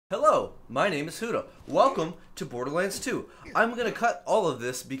Hello, my name is Huta. Welcome to Borderlands 2. I'm gonna cut all of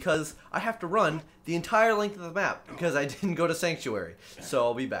this because I have to run the entire length of the map because I didn't go to Sanctuary. So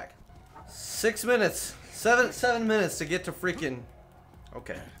I'll be back. 6 minutes. 7 minutes to get to freaking...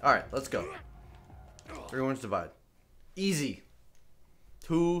 Okay. Alright, let's go. Everyone's divide. Easy.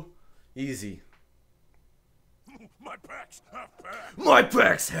 Too easy. My packs have packs. My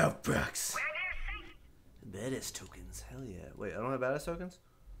packs have packs. Badass tokens. Hell yeah. Wait, I don't have badass tokens?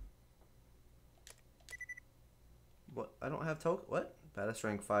 What? I don't have token? What? Badass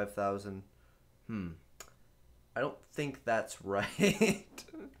rank 5,000. I don't think that's right.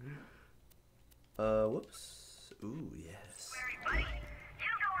 Whoops. Ooh, yes.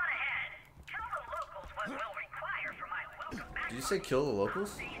 Did you say kill the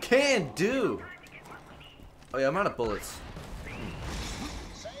locals? Can do! Oh yeah, I'm out of bullets.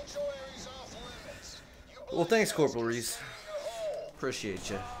 Well, thanks, Corporal Reese. Appreciate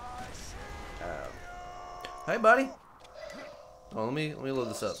you. Hey, buddy. Oh, let me load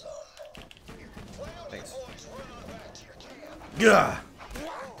this up. Thanks. Gah!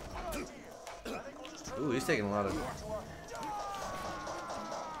 Ooh, he's taking a lot of.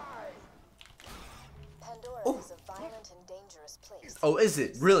 Oh. Oh, is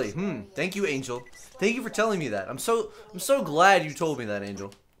it really? Thank you, Angel. Thank you for telling me that. I'm so glad you told me that,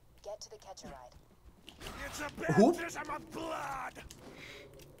 Angel. Get to the catcher ride. It's a baptism of blood.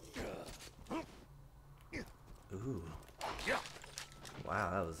 Ooh.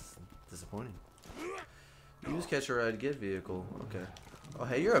 Wow, that was disappointing. Use catcher ride, get vehicle. Okay. Oh,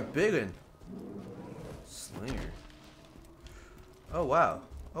 hey, you're a big one. Slinger. Oh, wow.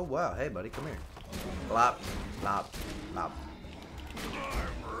 Oh, wow. Hey, buddy, come here. Blop, blop, blop.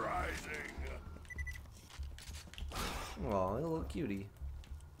 I'm rising. Aw, a little cutie.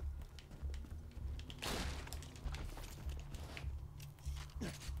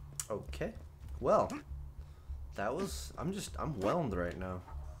 Okay. Well, that was... I'm whelmed right now.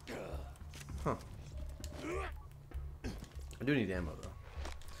 Huh. I do need ammo, though.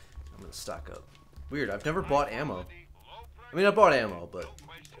 I'm gonna stock up. Weird, I've never bought ammo. I mean, I bought ammo, but...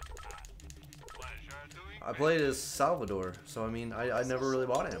 I played as Salvador, so I mean, I never really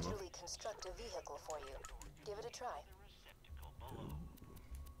bought ammo. Construct a vehicle for you. Give it a try.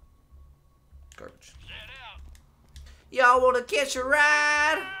 Garbage. Y'all wanna catch a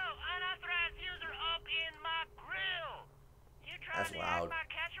ride? That's loud.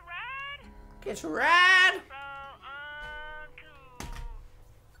 Catch a ride?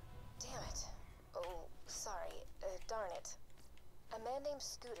 Damn it. Oh, sorry. Darn it. A man named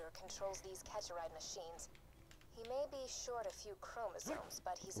Scooter controls these catch-a-ride machines. He may be short a few chromosomes,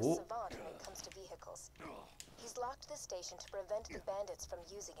 but he's a savant when it comes to vehicles. He's locked the station to prevent the bandits from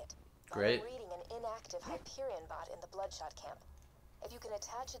using it. Great. I'm reading an inactive Hyperion bot in the Bloodshot camp. If you can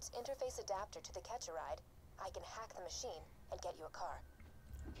attach its interface adapter to the catch-a-ride, I can hack the machine and get you a car.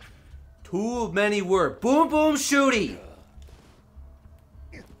 Too many words. Boom, boom, shooty.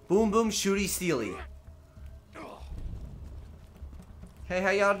 Boom, boom, shooty, steely. Hey, how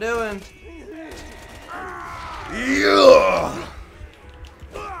y'all doing? Yeah!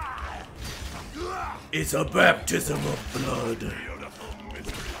 It's a baptism of blood.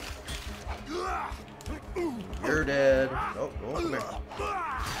 You're dead. Oh, come here.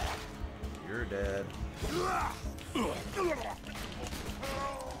 You're dead.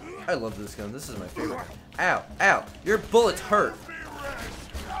 I love this gun. This is my favorite. Ow, ow. Your bullets hurt.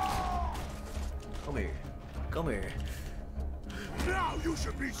 Come here. Come here. Now you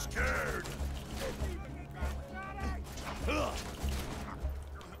should be scared. A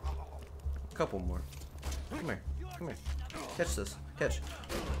couple more. Come here. Come here. Catch this. Catch.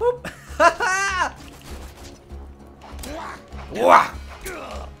 Whoop. Wah.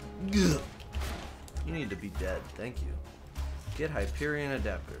 You need to be dead. Thank you. Get Hyperion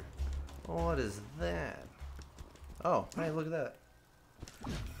adapter. What is that? Oh, hey, look at that.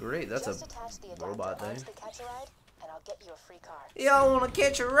 Great, that's a robot thing. And I'll get you a free car. Y'all wanna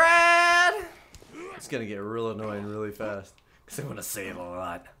catch a ride? It's gonna get real annoying really fast. Cause I'm gonna save a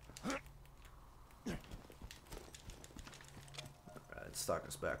lot. Alright, stock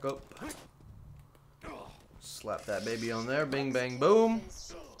us back up. Slap that baby on there. Bing, bang, boom.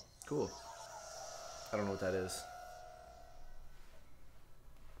 Cool. I don't know what that is.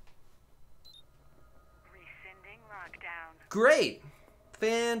 Rescinding lockdown. Great!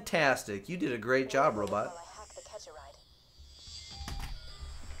 Fantastic. You did a great job, robot. While I hack the catch-a-ride.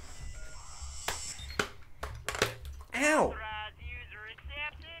 Ow! User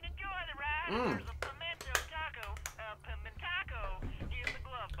accepts and enjoy the ride. There's a pimento taco. Pimentaco in the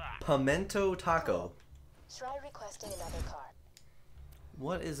glove box. Pimento taco. Try requesting another car.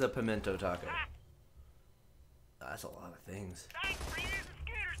 What is a pimento taco? That's a lot of things. Thanks for using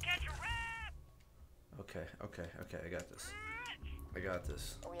Scooter's catch a ride. Okay, I got this. I got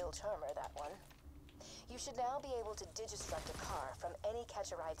this. Real charmer, that one. You should now be able to digistruct a car from any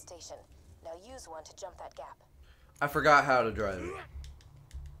catch-a-ride station. Now use one to jump that gap. I forgot how to drive it.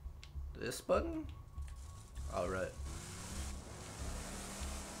 This button? Alright.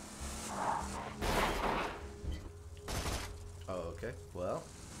 Oh, okay. Well.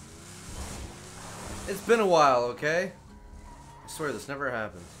 It's been a while, okay? I swear this never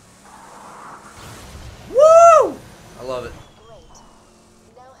happens. Woo! I love it. Great.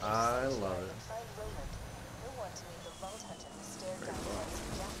 Now I love it. find Roland. You'll want to meet the Vault Hunter who stared down once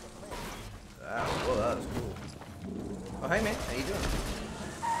and Jack that lived. Ah, whoa, that was cool. Oh, hey man, how you doing?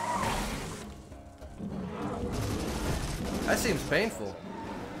 That seems painful.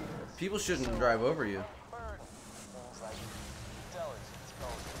 People shouldn't drive over you.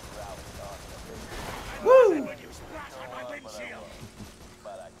 Woo!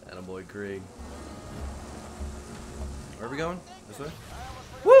 Attaboy Krieg. Where are we going? This way?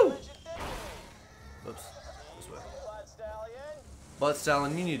 Woo! Oops. This way. Butt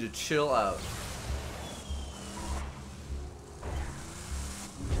Stallion, you need to chill out.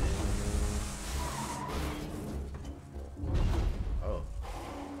 Oh.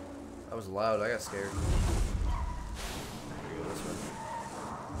 That was loud. I got scared. We go this way.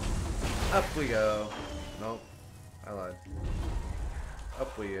 Up we go. Nope. I lied.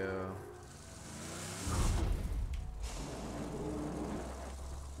 Up we go.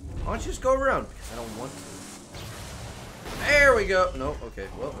 Why don't you just go around? Because I don't want to. There we go. Nope. Okay.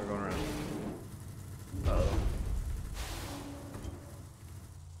 Well, we're going around. Uh-oh.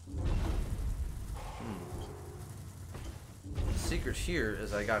 The secret here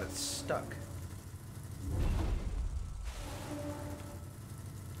is I got it stuck.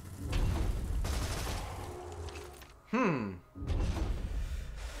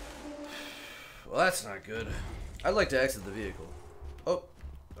 Well, that's not good. I'd like to exit the vehicle. Oh,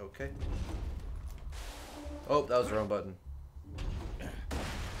 okay. Oh, that was the wrong button.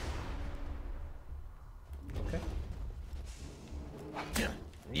 Okay.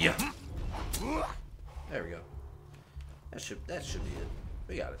 Yeah. There we go. That should be it.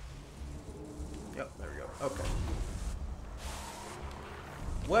 We got it. Yep, there we go. Okay.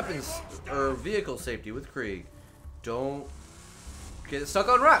 Weapons or vehicle safety with Krieg. Don't get stuck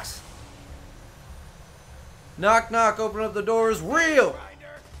on rocks. Knock, knock, open up the doors. Real.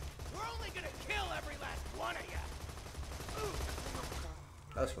 We're only gonna kill every last one of you.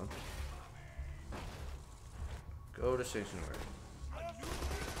 That's fun. Go to sanctuary.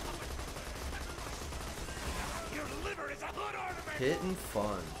 Your liver is a hood ornament. Hitting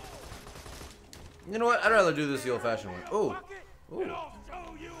fun. You know what? I'd rather do this the old-fashioned way. Oh. Ooh. I'll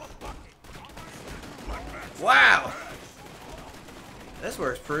show you a bucket. Wow. This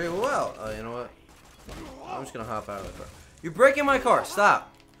works pretty well. You know what? I'm just gonna hop out of the car. You're breaking my car.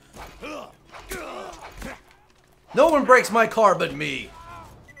 Stop. No one breaks my car but me.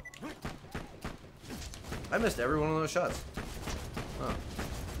 I missed every one of those shots. Oh.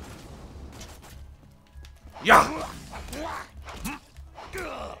 Yeah.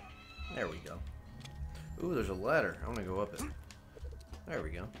 There we go. Ooh, there's a ladder. I want to go up it. There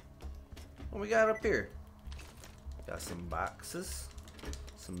we go. What we got up here? Got some boxes,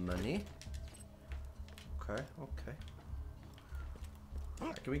 some money. Okay, okay.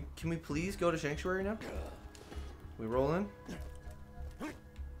 Right, can we please go to Sanctuary now? We roll in? Oh,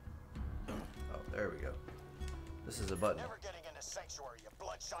 there we go. This is a button. Never getting into Sanctuary, you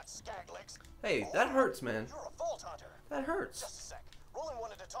bloodshot skaglix. Hey, that hurts, man. You're a Vault Hunter. That hurts. Just a sec. Roland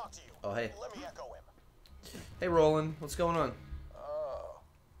wanted to talk to you. Oh, hey. Let me echo him. Hey, Roland. What's going on? Oh,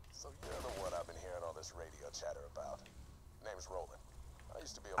 so you're the one I've been hearing all this radio chatter about. Name's Roland. I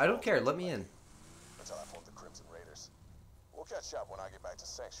used to be a I don't Vault care. Hunter Let me in. until I formed the Crimson Raiders. We'll catch up when I get back to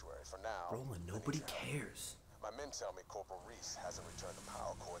Sanctuary. For now, Roland, nobody cares. my men tell me Corporal Reese hasn't returned the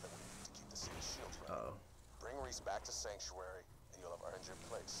power core that we need to keep the city's shields running. Uh-oh. Bring Reese back to Sanctuary, and you'll have earned your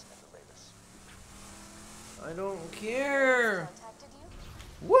place in the Raiders. I don't care. Contacted you?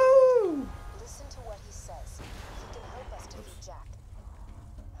 Woo! Listen to what he says. He can help us defeat Jack.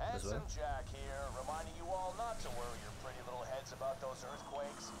 Handsome Jack here, reminding you all not to worry your pretty little heads about those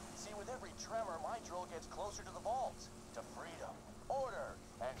earthquakes. See, with every tremor, my drill gets closer to the vault, to freedom, order,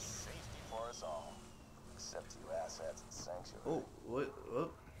 and safety for us all. Except you asshats at Sanctuary. Oh, what?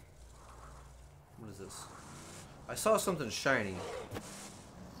 What is this? I saw something shiny.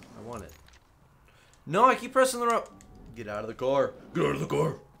 I want it. No, I keep pressing the wrong. Get out of the car. Get out of the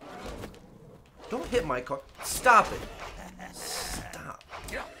car. Don't hit my car. Stop it. Stop.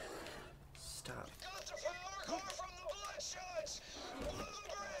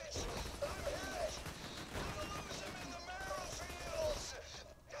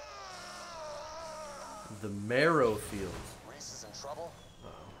 Marrow fields. Reese is in trouble?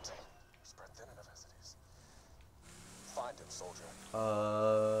 Spread thin enough as it is. Find him, soldier.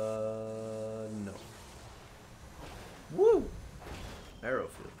 No. Woo! Marrow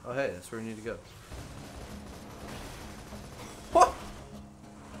field. Oh, hey, that's where we need to go. What?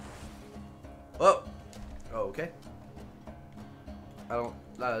 Oh. Oh, okay. I don't.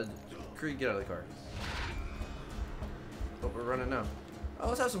 Creed, get out of the car. Oh, we're running now. Oh,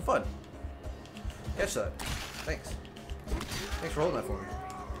 let's have some fun. Catch that. Thanks. Thanks for holding that for me.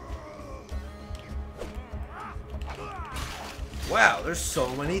 Wow, there's so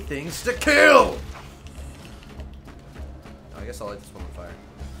many things to kill! I guess I'll light this one on fire.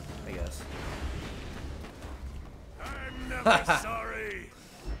 I guess. I'm never sorry.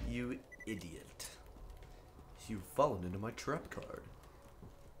 You idiot. You've fallen into my trap card.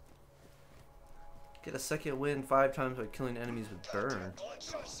 Get a second win 5 times by killing enemies with burn.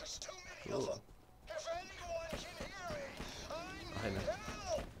 Cool. I know.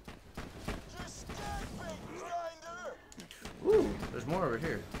 Ooh, there's more over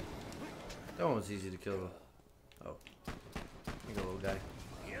here. That one was easy to kill. Oh. You go, little guy.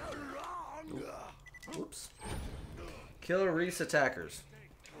 Ooh. Whoops. Kill Reese attackers.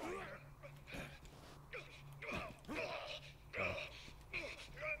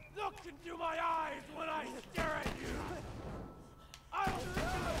 Look into my eyes when I stare at you.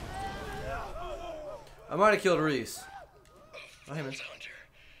 I might have killed Reese. Oh, hey, man. Hunter.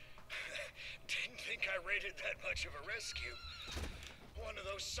 Didn't think I rated that much of a rescue. One of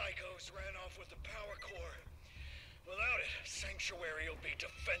those psychos ran off with the power core. Without it, Sanctuary will be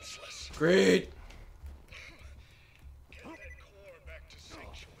defenseless. Great. Get that core back to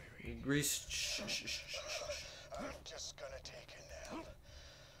Sanctuary. Reese. I'm just gonna take a nap.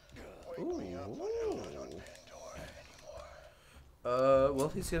 Ooh. Wake me up when I'm not on Pandora anymore. Well,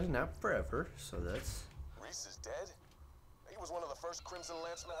 he's gonna nap forever, so that's. Reese is dead? He was one of the first Crimson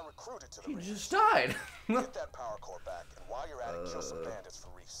Lancemen I recruited to the He Reese. just died. Get that power core back, and while you're at it, kill some bandits for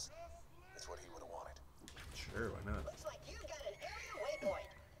Reese. It's what he would have wanted. Sure, why not? Looks like you've got an area waypoint.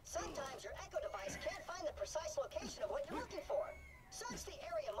 Sometimes your echo device can't find the precise location of what you're looking for. Search the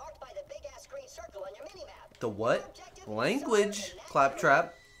area marked by the big-ass green circle on your mini-map. The what? Language,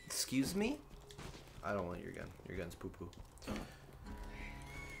 Claptrap. Excuse me? I don't want your gun. Your gun's poo-poo.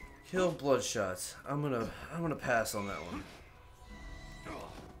 Kill Bloodshots. I'm gonna pass on that one.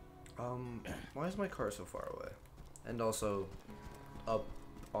 Why is my car so far away? And also up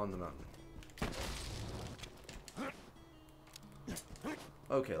on the mountain.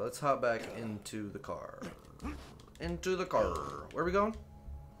 Okay, let's hop back into the car. Into the car. Where are we going?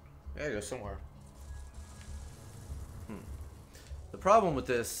 Gotta go somewhere. The problem with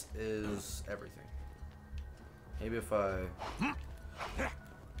this is everything. Maybe if I...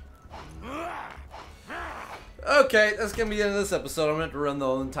 Okay, that's gonna be the end of this episode. I'm gonna have to run the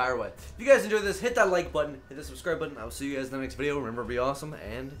whole entire way. If you guys enjoyed this, hit that like button, hit the subscribe button. I will see you guys in the next video. Remember, be awesome,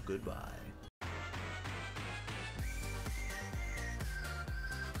 and goodbye.